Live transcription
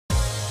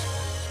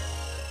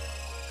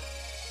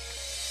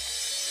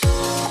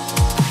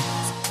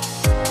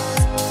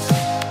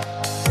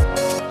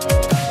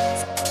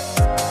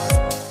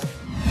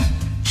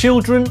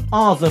Children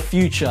are the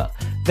future.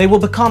 They will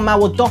become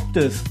our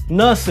doctors,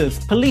 nurses,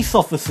 police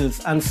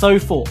officers, and so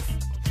forth.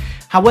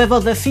 However,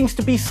 there seems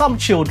to be some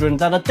children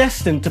that are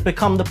destined to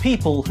become the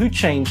people who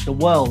change the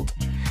world.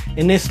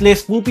 In this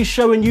list, we'll be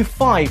showing you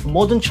 5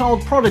 modern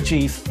child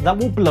prodigies that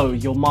will blow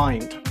your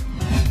mind.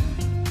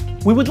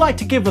 We would like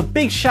to give a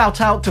big shout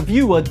out to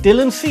viewer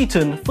Dylan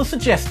Seaton for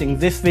suggesting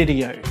this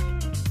video.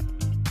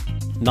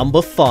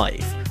 Number 5.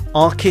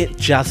 Akrit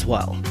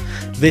Jaswal.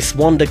 This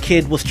wonder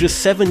kid was just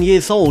 7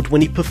 years old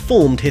when he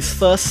performed his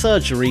first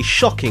surgery,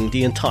 shocking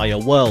the entire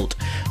world.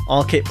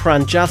 Akrit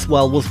Pran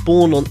Jaswal was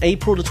born on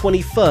April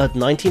 23rd,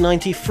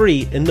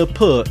 1993 in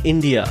Nurpur,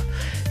 India.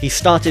 He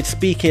started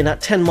speaking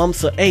at 10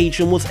 months of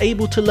age and was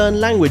able to learn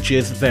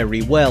languages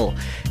very well.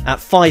 At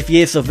 5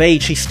 years of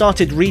age, he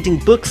started reading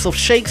books of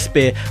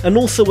Shakespeare and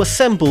also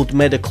assembled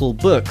medical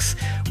books.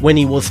 When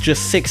he was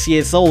just 6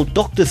 years old,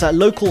 doctors at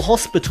local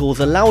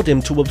hospitals allowed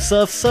him to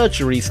observe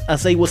surgeries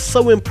as they were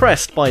so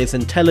impressed by his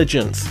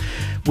intelligence.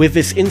 With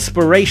this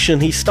inspiration,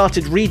 he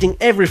started reading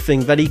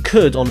everything that he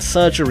could on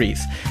surgeries.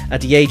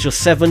 At the age of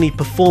 7, he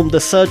performed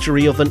the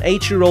surgery of an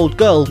 8-year-old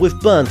girl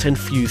with burnt and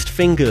fused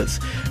fingers.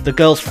 The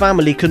girl's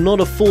family could not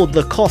afford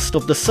the cost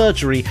of the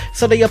surgery,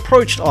 so they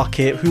approached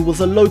Akrit, who was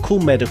a local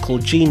medical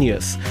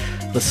genius.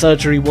 The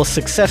surgery was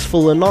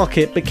successful and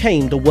Akrit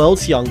became the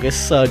world's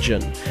youngest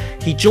surgeon.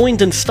 He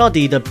joined and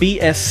studied a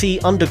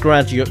BSc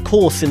undergraduate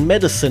course in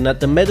medicine at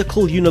the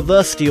Medical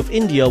University of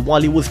India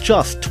while he was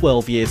just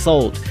 12 years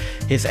old.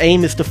 His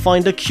aim is to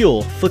find a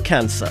cure for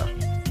cancer.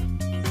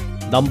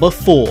 Number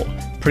 4.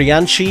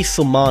 Priyanka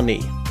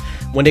Somani.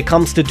 When it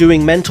comes to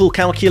doing mental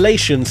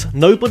calculations,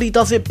 nobody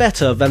does it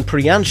better than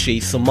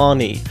Priyanka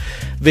Somani.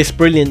 This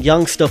brilliant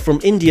youngster from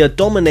India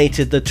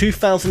dominated the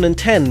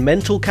 2010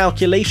 Mental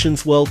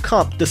Calculations World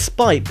Cup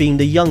despite being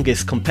the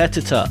youngest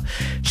competitor.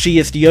 She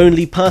is the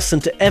only person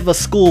to ever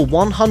score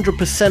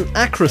 100%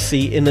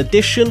 accuracy in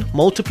addition,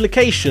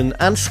 multiplication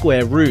and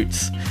square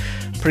roots.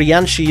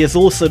 Priyanka is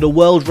also the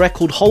world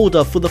record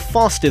holder for the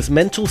fastest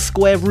mental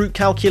square root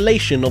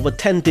calculation of a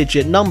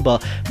 10-digit number,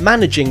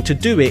 managing to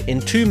do it in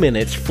 2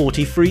 minutes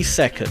 43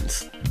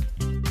 seconds.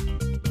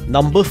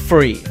 Number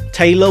 3.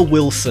 Taylor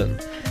Wilson.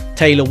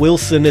 Taylor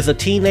Wilson is a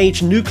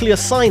teenage nuclear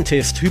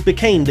scientist who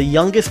became the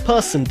youngest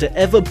person to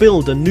ever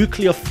build a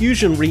nuclear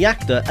fusion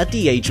reactor at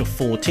the age of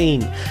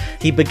 14.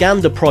 He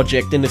began the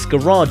project in his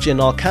garage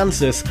in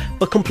Arkansas,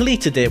 but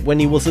completed it when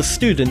he was a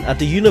student at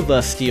the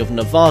University of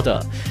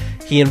Nevada.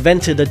 He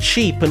invented a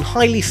cheap and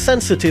highly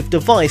sensitive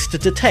device to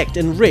detect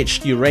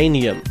enriched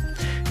uranium.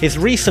 His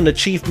recent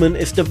achievement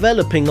is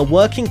developing a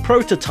working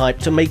prototype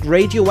to make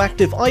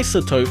radioactive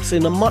isotopes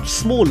in a much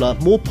smaller,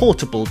 more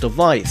portable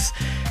device.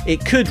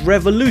 It could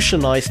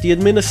revolutionize the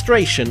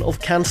administration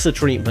of cancer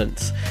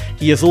treatments.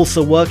 He is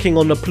also working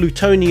on a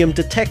plutonium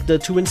detector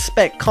to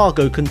inspect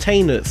cargo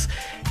containers.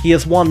 He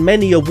has won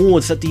many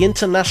awards at the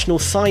International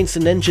Science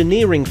and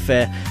Engineering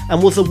Fair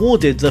and was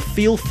awarded the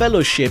Field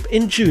Fellowship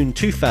in June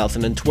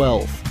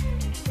 2012.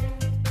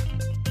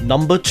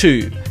 Number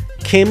 2.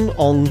 Kim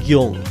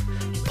Ung-Yong.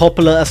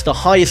 Popular as the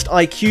highest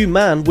IQ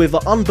man with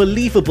an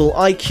unbelievable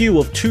IQ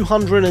of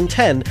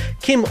 210,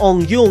 Kim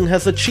Ung-Yong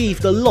has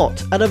achieved a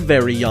lot at a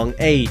very young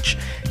age.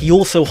 He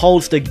also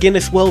holds the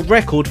Guinness World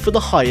Record for the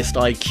highest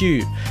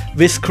IQ.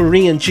 This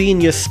Korean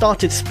genius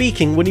started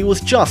speaking when he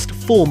was just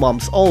 4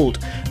 months old.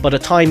 By the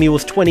time he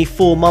was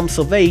 24 months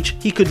of age,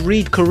 he could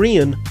read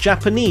Korean,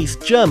 Japanese,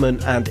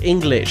 German and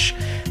English.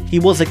 He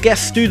was a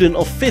guest student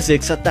of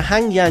physics at the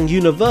Hanyang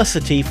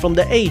University from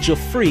the age of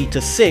 3 to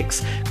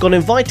 6, got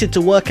invited to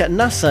work at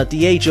NASA at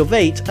the age of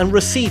 8 and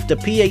received a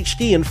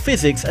PhD in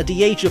physics at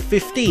the age of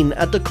 15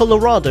 at the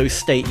Colorado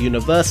State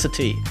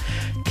University.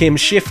 Kim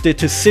shifted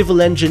to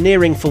civil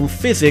engineering from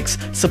physics,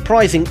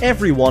 surprising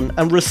everyone,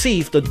 and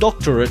received a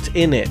doctorate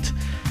in it.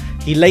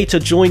 He later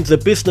joined the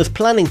business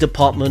planning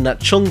department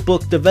at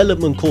Chungbuk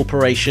Development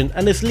Corporation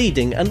and is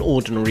leading an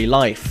ordinary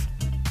life.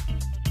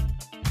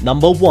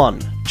 Number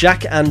 1.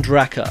 Jack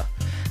Andraka.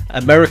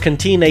 American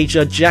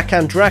teenager Jack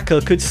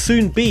Andraka could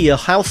soon be a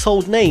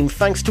household name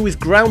thanks to his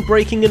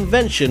groundbreaking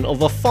invention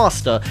of a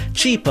faster,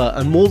 cheaper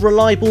and more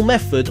reliable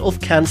method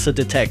of cancer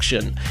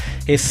detection.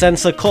 His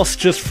sensor costs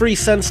just 3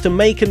 cents to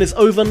make and is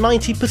over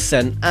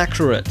 90%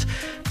 accurate.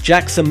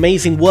 Jack's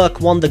amazing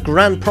work won the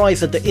grand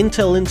prize at the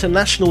Intel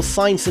International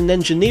Science and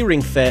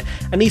Engineering Fair,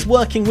 and he's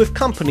working with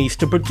companies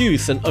to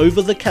produce an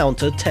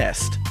over-the-counter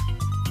test.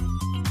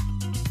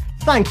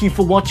 Thank you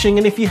for watching,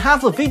 and if you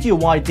have a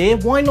video idea,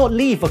 why not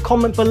leave a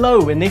comment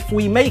below, and if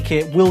we make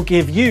it, we'll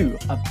give you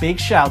a big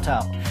shout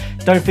out.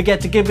 Don't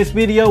forget to give this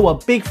video a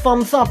big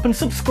thumbs up and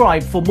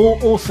subscribe for more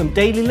awesome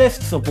daily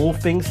lists of all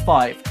things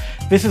 5.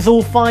 This is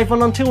all 5,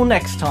 and until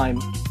next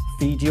time,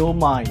 feed your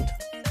mind.